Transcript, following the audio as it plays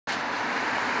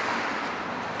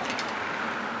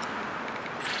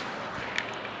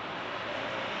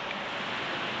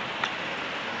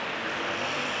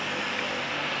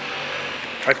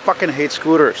I fucking hate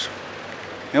scooters.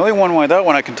 The only one why that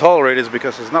one I can tolerate is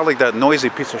because it's not like that noisy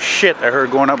piece of shit I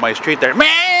heard going up my street there.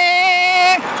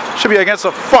 Should be against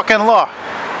the fucking law.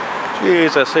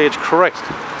 Jesus H. Christ.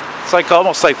 It's like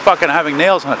almost like fucking having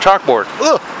nails on a chalkboard.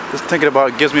 Ugh. Just thinking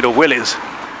about it gives me the willies.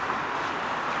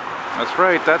 That's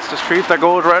right, that's the street that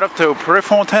goes right up to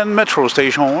Prefontaine Metro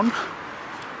Station.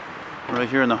 Right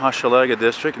here in the Hochelaga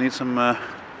district. Need some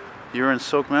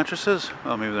urine-soaked mattresses.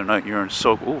 Oh, maybe they're not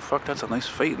urine-soaked. Oh, fuck, that's a nice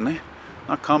Phaeton, eh?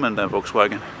 Not common, that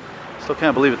Volkswagen. Still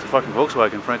can't believe it's a fucking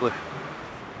Volkswagen, frankly.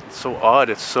 It's so odd.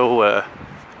 It's so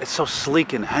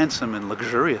sleek and handsome and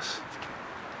luxurious.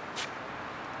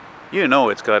 You know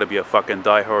it's got to be a fucking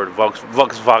diehard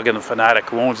Volkswagen fanatic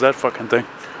who owns that fucking thing.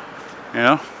 You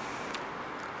know?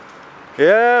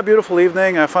 Yeah, beautiful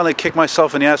evening. I finally kicked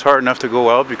myself in the ass hard enough to go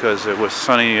out because it was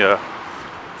sunny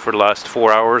for the last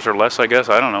 4 hours or less, I guess.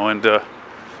 I don't know. And it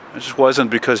just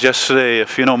wasn't because yesterday,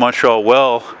 if you know Montreal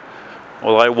well,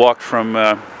 I walked from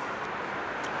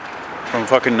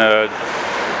fucking,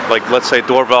 like, let's say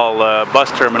Dorval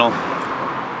bus terminal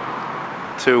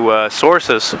to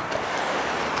Sources.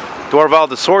 Dorval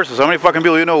to Sources. How many fucking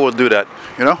people you know will do that?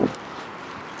 You know?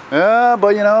 Yeah, but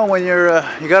you know, when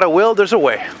you got a will, there's a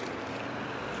way.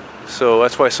 So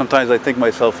that's why sometimes I think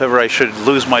myself, if ever I should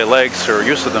lose my legs or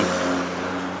use of them.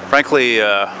 Frankly,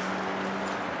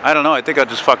 I don't know. I think I'd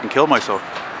just fucking kill myself.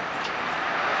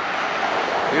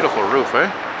 Beautiful roof, eh?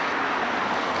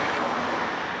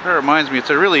 That reminds me, it's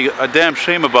really a damn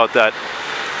shame about that.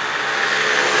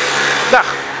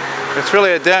 It's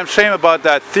really a damn shame about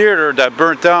that theater that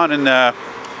burnt down in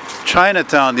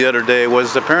Chinatown the other day. It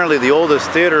was apparently the oldest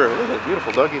theater. Look at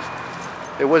beautiful doggies.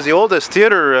 It was the oldest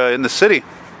theater in the city.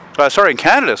 Sorry, in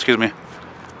Canada, excuse me.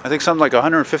 I think something like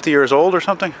 150 years old or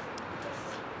something.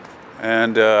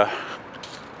 And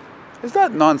is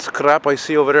that non-scrap I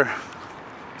see over there?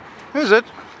 Is it?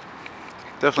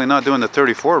 Definitely not doing the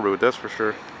 34 route, that's for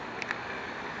sure.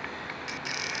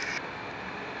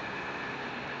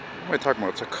 What am I talking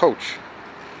about? It's a coach.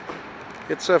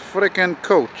 It's a freaking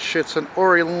coach. It's an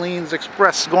Orleans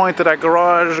Express going to that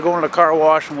garage, going to the car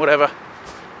wash and whatever.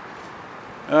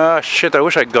 Shit, I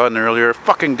wish I'd gotten earlier.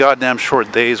 Fucking goddamn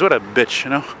short days. What a bitch,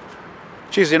 you know?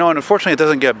 Jeez, you know, and unfortunately it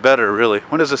doesn't get better, really.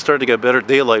 When does it start to get better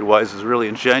daylight-wise is really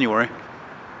in January.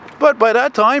 But by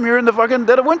that time, you're in the fucking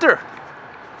dead of winter.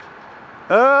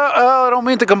 I don't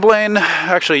mean to complain.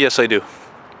 Actually, yes, I do.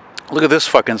 Look at this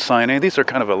fucking sign, eh? These are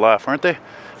kind of a laugh, aren't they?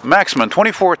 Maximum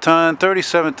 24 ton,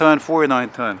 37 ton, 49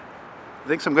 ton. I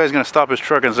think some guy's gonna stop his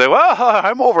truck and say, well,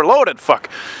 I'm overloaded,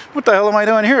 fuck. What the hell am I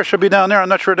doing here? Should be down there on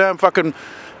Notre Dame fucking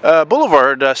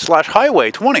Boulevard / Highway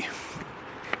 20.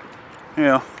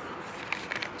 Yeah.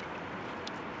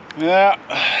 Yeah.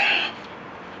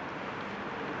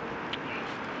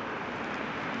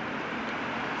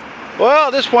 Well,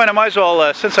 at this point I might as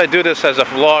well, since I do this as a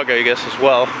vlog, I guess, as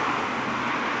well,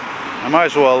 I might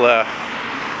as well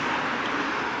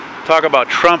talk about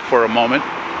Trump for a moment.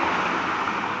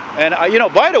 And you know,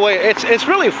 by the way, it's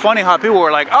really funny how people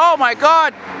were like, oh my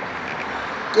god,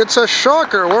 it's a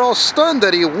shocker, we're all stunned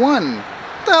that he won.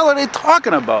 What the hell are they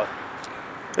talking about?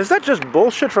 Is that just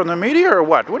bullshit from the media or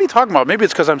what? What are you talking about? Maybe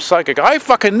it's because I'm psychic. I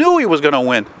fucking knew he was gonna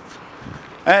win.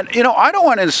 And you know, I don't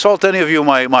want to insult any of you,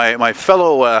 my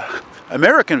fellow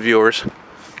American viewers,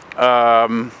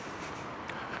 but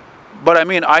I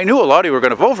mean, I knew a lot of you were going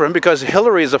to vote for him because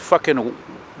Hillary is a fucking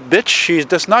bitch. She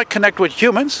does not connect with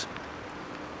humans.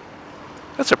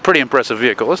 That's a pretty impressive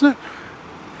vehicle, isn't it?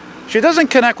 She doesn't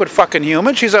connect with fucking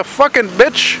humans. She's a fucking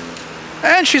bitch,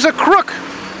 and she's a crook.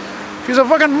 She's a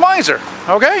fucking miser,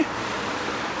 okay?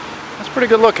 That's pretty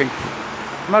good looking.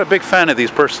 I'm not a big fan of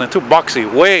these personally. Too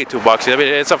boxy, way too boxy. I mean,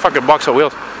 it's a fucking box of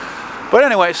wheels. But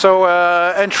anyway, so,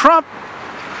 and Trump,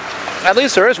 at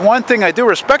least there is one thing I do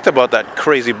respect about that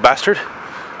crazy bastard,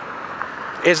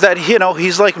 is that, you know,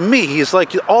 he's like me. He's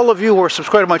like all of you who are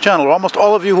subscribed to my channel, or almost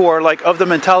all of you who are like of the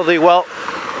mentality, well,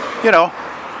 you know,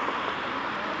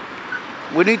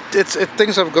 we need,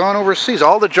 things have gone overseas.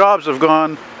 All the jobs have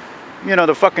gone, you know,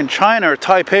 to fucking China or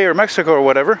Taipei or Mexico or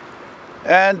whatever.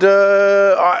 And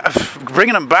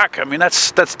bringing them back, I mean,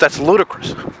 that's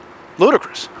ludicrous.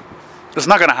 Ludicrous. It's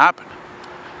not going to happen.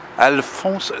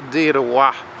 Alphonse de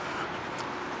Roy.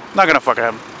 Not going to fucking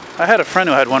happen. I had a friend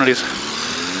who had one of these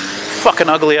fucking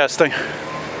ugly ass thing.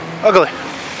 Ugly.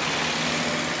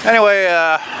 Anyway,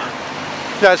 yeah,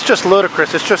 it's just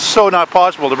ludicrous. It's just so not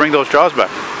possible to bring those jobs back.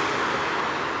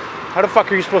 How the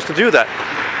fuck are you supposed to do that?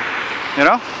 You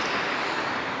know?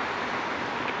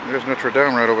 There's Notre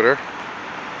Dame right over there.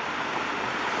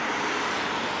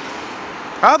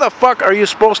 How the fuck are you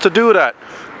supposed to do that?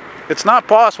 It's not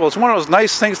possible. It's one of those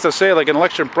nice things to say, like in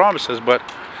election promises, but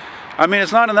I mean,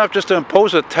 it's not enough just to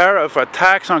impose a tariff, a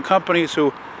tax on companies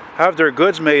who have their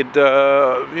goods made,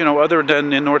 you know, other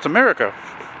than in North America.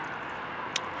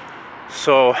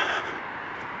 So,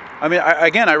 I mean,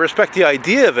 again, I respect the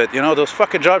idea of it. You know, those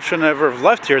fucking jobs shouldn't ever have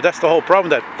left here. That's the whole problem.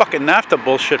 That fucking NAFTA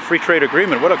bullshit, free trade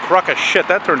agreement. What a crock of shit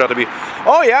that turned out to be.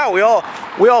 Oh yeah, we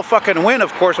all fucking win,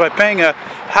 of course, by paying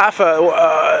half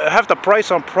the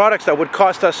price on products that would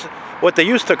cost us what they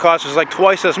used to cost us, like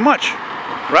twice as much,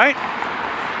 right?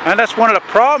 And that's one of the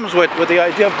problems with the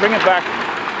idea of bringing back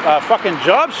fucking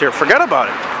jobs here. Forget about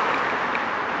it.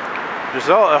 There's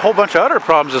a whole bunch of other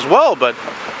problems as well, but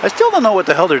I still don't know what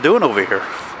the hell they're doing over here.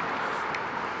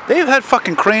 They've had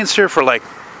fucking cranes here for like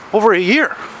over a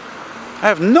year. I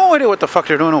have no idea what the fuck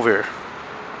they're doing over here.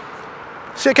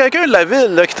 S'il y a quelqu'un de la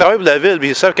ville là, qui travaille pour la ville, puis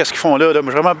ils savent qu'est-ce qu'ils font là,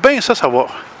 moi j'aimerais bien ça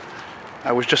savoir.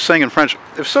 I was just saying in French,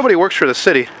 if somebody works for the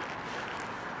city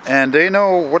and they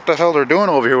know what the hell they're doing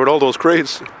over here with all those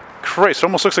cranes, Christ, it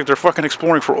almost looks like they're fucking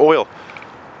exploring for oil.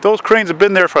 Those cranes have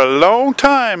been there for a long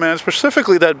time, man,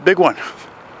 specifically that big one.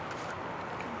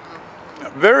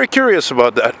 I'm very curious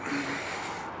about that.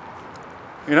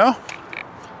 You know?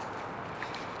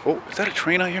 Oh, is that a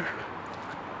train out here?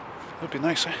 That'd be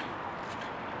nice, eh?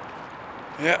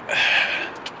 Yeah.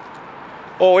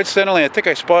 Oh, incidentally, I think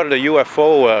I spotted a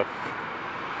UFO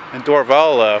in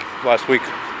Dorval last week.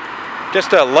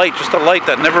 Just a light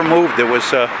that never moved. It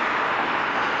was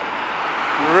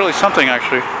really something,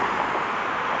 actually.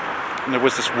 And there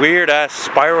was this weird-ass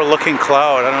spiral-looking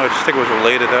cloud. I don't know, I just think it was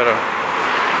related. I don't know.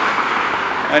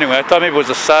 Anyway, I thought maybe it was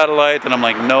a satellite, and I'm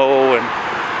like, no, and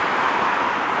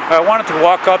I wanted to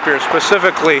walk up here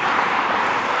specifically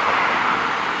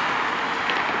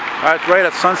right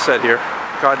at sunset here.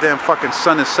 Goddamn fucking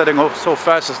sun is setting so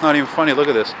fast it's not even funny. Look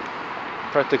at this.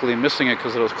 Practically missing it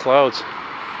because of those clouds.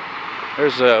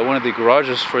 There's one of the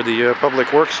garages for the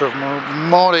public works of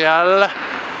Montreal.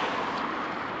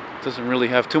 Doesn't really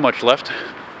have too much left.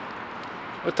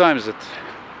 What time is it?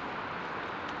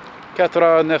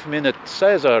 4h09 minutes,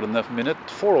 16h09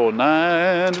 minutes,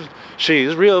 409.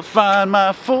 She's real fine,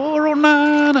 my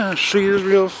 409. She's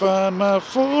real fine, my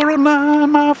 409,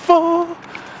 my 4.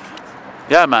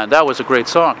 Yeah, man, that was a great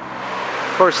song.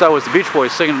 Of course, that was the Beach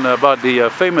Boys singing about the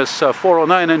famous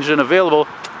 409 engine available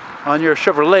on your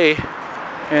Chevrolet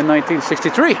in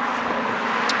 1963.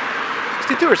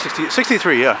 62 or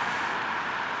 63, yeah.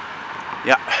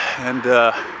 Yeah, and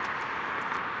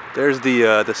there's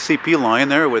the CP line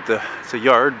there with it's a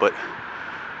yard, but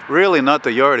really not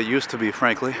the yard it used to be,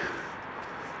 frankly.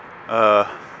 It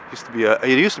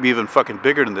used to be even fucking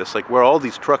bigger than this, like where all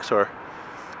these trucks are.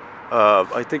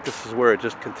 I think this is where it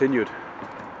just continued.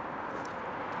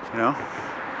 You know?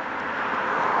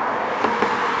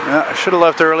 Yeah, I should have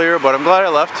left earlier, but I'm glad I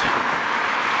left.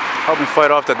 Helped me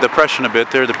fight off that depression a bit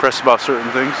there, depressed about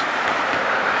certain things.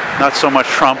 Not so much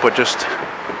Trump, but just,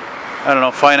 I don't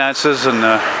know, finances and,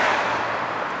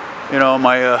 you know,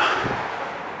 my,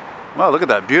 wow, look at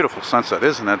that beautiful sunset.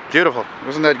 Isn't that beautiful?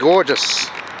 Isn't that gorgeous?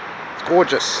 It's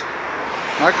gorgeous.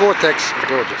 Not Gore-Tex, it's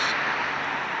gorgeous.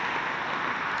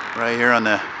 Right here on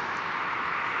the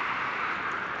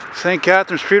St.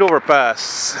 Catherine Street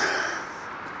overpass.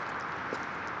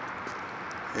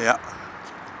 Yeah.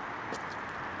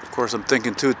 Of course, I'm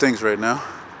thinking two things right now.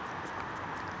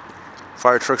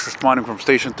 Fire trucks responding from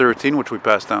Station 13, which we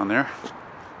passed down there.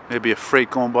 Maybe a freight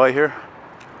going by here.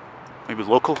 Maybe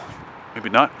local, maybe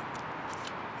not.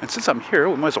 And since I'm here,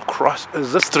 we might as well cross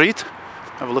the street.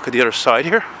 Have a look at the other side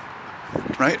here.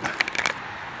 Right?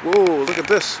 Whoa, look at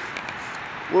this.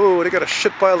 Whoa, they got a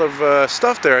shit pile of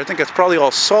stuff there. I think that's probably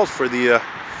all salt for the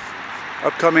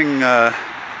upcoming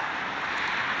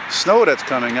snow that's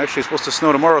coming. Actually, it's supposed to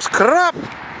snow tomorrow. Crap!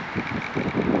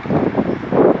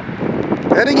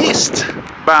 Heading east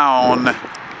bound.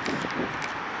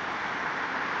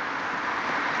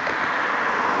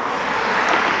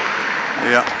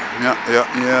 Yeah.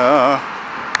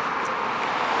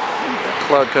 That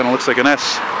cloud kind of looks like an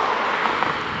S.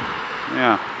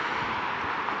 Yeah.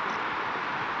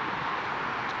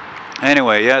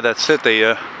 Anyway, yeah, that's it. They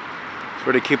it's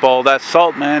where they keep all that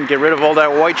salt, man. Get rid of all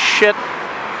that white shit.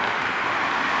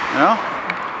 You know?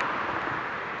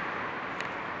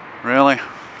 Really?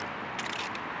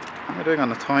 How am I doing on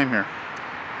the time here?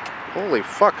 Holy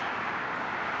fuck.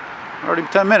 Already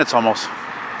 10 minutes almost.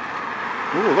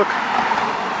 Ooh, look.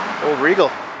 Old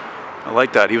Regal. I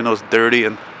like that, even though it's dirty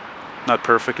and not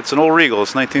perfect. It's an old Regal.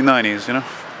 It's 1990s, you know?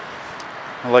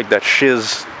 I like that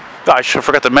shiz. Oh, I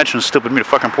forgot to mention, stupid me, the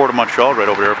fucking Port of Montreal right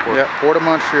over there, of course. Yeah, Port of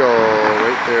Montreal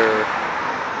right there.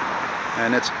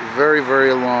 And it's very,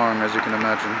 very long, as you can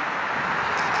imagine.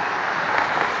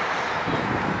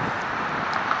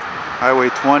 Highway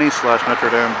 20 / Notre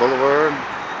Dame Boulevard.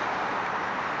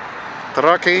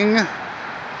 Trucking.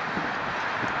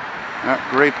 A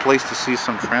great place to see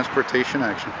some transportation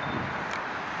action.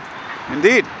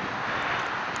 Indeed.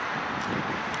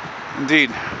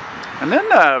 Indeed. And then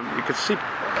you can see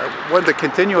the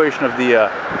continuation of the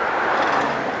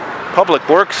public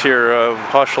works here of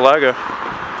Hochelaga.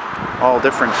 All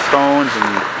different stones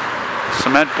and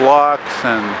cement blocks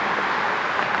and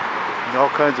all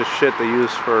kinds of shit they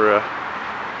use for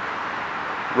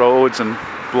roads and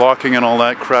blocking and all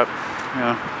that crap.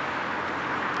 Yeah.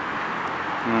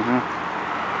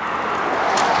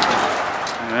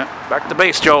 Yeah. Back to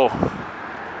base, Joe.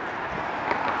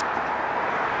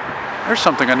 There's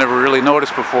something I never really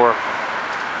noticed before.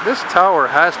 This tower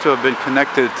has to have been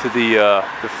connected to the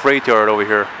freight yard over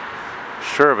here.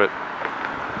 Sure of it.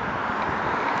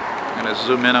 I'm gonna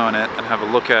zoom in on it and have a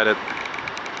look at it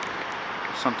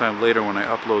sometime later when I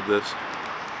upload this.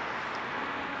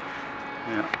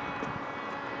 Yeah.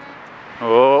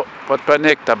 Oh, pas de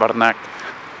panique, tabarnak.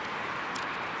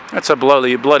 It's a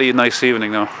bloody nice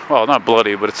evening though. Well, not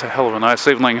bloody, but it's a hell of a nice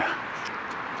evening.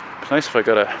 It's nice if I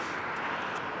got a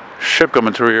ship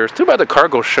coming through here. It's too bad the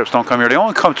cargo ships don't come here. They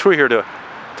only come through here to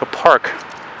park,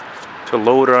 to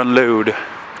load or unload.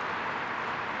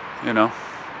 You know.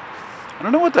 I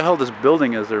don't know what the hell this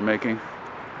building is they're making.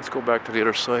 Let's go back to the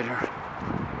other side here.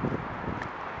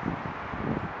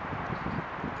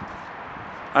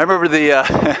 I remember the,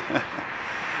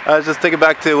 I was just thinking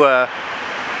back to,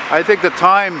 I think the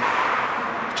time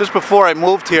just before I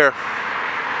moved here,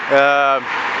 I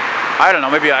don't know,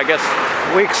 maybe I guess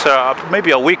weeks, maybe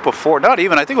a week before, not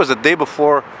even, I think it was the day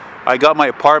before I got my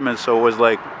apartment, so it was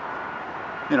like,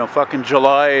 you know, fucking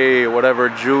July, whatever,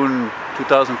 June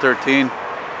 2013.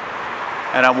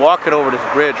 And I'm walking over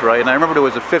this bridge, right? And I remember there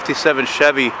was a 57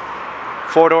 Chevy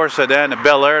 4-door sedan, a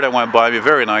Bel Air that went by me,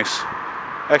 very nice.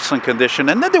 Excellent condition.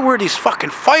 And then there were these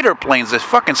fucking fighter planes that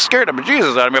fucking scared the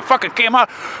bejesus out of me. It fucking came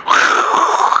out,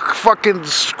 fucking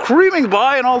screaming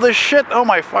by and all this shit. Oh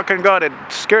my fucking god, it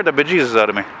scared the bejesus out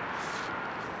of me.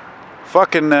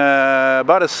 Fucking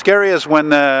about as scary as when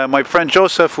my friend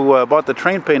Joseph, who bought the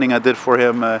train painting I did for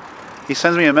him, he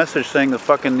sends me a message saying that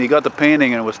fucking he got the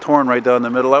painting and it was torn right down the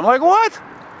middle. I'm like, what?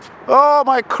 Oh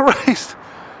my Christ.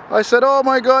 I said, oh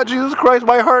my God, Jesus Christ,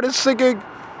 my heart is sinking.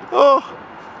 Oh.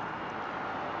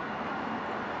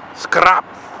 Scrap.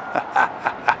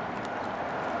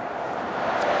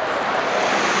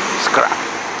 Scrap.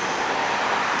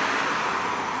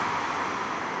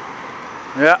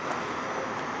 Yeah.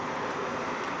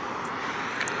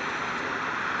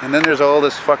 And then there's all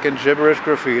this fucking gibberish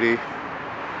graffiti.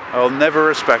 I'll never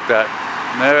respect that.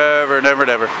 Never, never,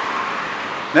 never.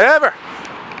 Never!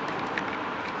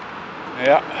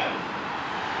 Yeah.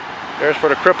 There's for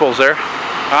the cripples there.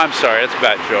 I'm sorry, that's a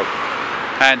bad joke.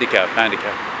 Handicap.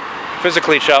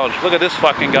 Physically challenged. Look at this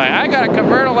fucking guy. I got a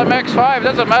convertible MX-5.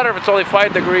 Doesn't matter if it's only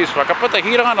 5 degrees. Fuck, I put the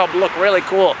heat on, I'll look really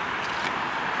cool.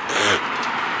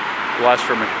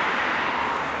 Blasphemy.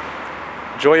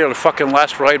 Enjoy your fucking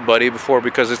last ride, buddy,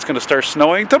 because it's gonna start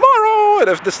snowing tomorrow. And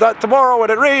if it's not tomorrow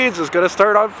when it rains, it's gonna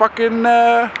start on fucking,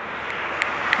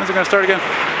 when's it gonna start again?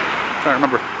 I'm trying to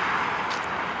remember.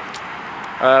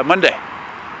 Monday.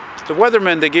 The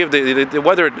weathermen, they gave the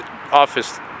weather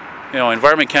office, you know,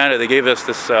 Environment Canada, they gave us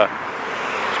this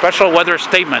special weather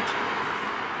statement.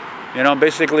 You know,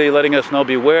 basically letting us know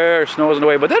beware, snow is in the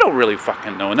way, but they don't really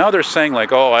fucking know. Now they're saying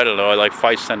like, oh, I don't know, like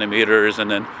 5 centimeters,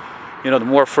 and then, you know, the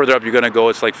more further up you're gonna go,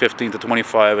 it's like 15 to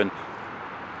 25, and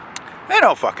they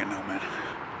don't fucking know, man.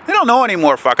 They don't know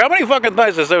anymore, fuck. How many fucking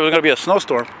times did they say there was gonna be a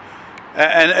snowstorm?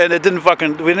 And it didn't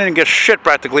fucking, we didn't get shit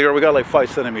practically, or we got like 5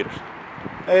 centimeters.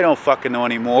 They don't fucking know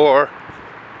anymore.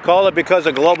 Call it because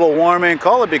of global warming,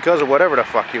 call it because of whatever the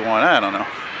fuck you want, I don't know.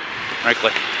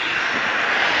 Frankly.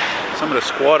 Some of the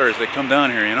squatters that come down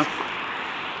here, you know?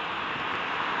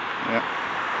 Yeah.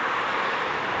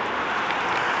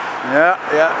 Yeah.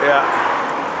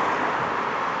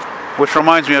 Which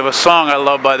reminds me of a song I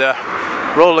love by the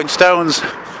Rolling Stones.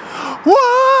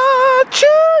 What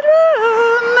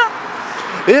children?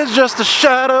 It's just a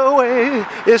shot away.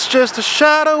 It's just a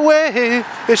shot away.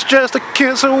 It's just a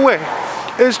kiss away.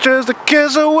 It's just a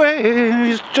kiss away.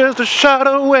 It's just a shot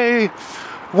away.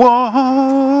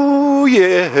 Whoa,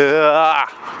 yeah.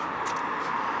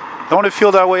 Don't it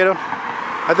feel that way though?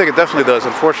 I think it definitely does,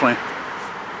 unfortunately.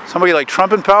 Somebody like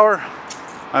Trump in power?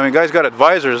 I mean, guy's got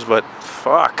advisors, but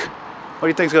fuck. What do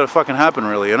you think's gonna fucking happen,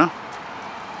 really, you know?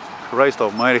 Christ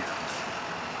almighty.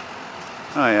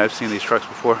 Oh yeah, I've seen these trucks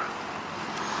before.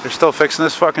 They're still fixing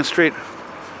this fucking street.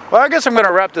 Well, I guess I'm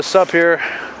gonna wrap this up here.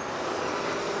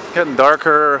 Getting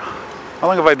darker. How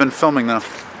long have I been filming now?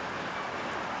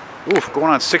 Oof,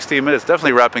 going on 60 minutes.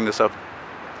 Definitely wrapping this up.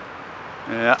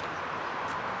 Yeah.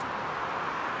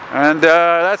 And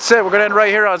that's it. We're going to end right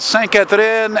here on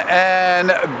Sainte-Catherine and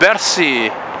Bercy.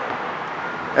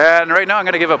 And right now I'm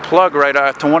going to give a plug right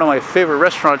to one of my favorite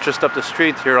restaurants just up the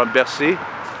street here on Bercy,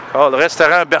 called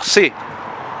Restaurant Bercy.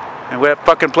 And that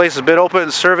fucking place has been open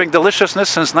and serving deliciousness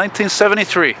since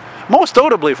 1973. Most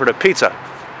notably for the pizza.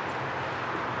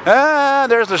 And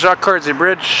there's the Jacques Cartier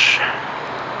Bridge.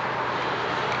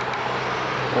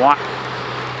 Wow.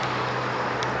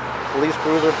 Police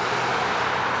cruiser.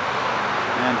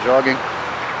 And jogging.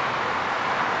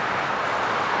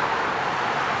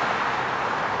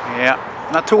 Yeah,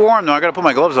 not too warm though. I gotta put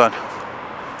my gloves on.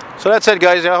 So that's it,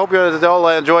 guys. I hope you all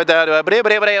enjoyed that.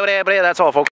 That's all, folks.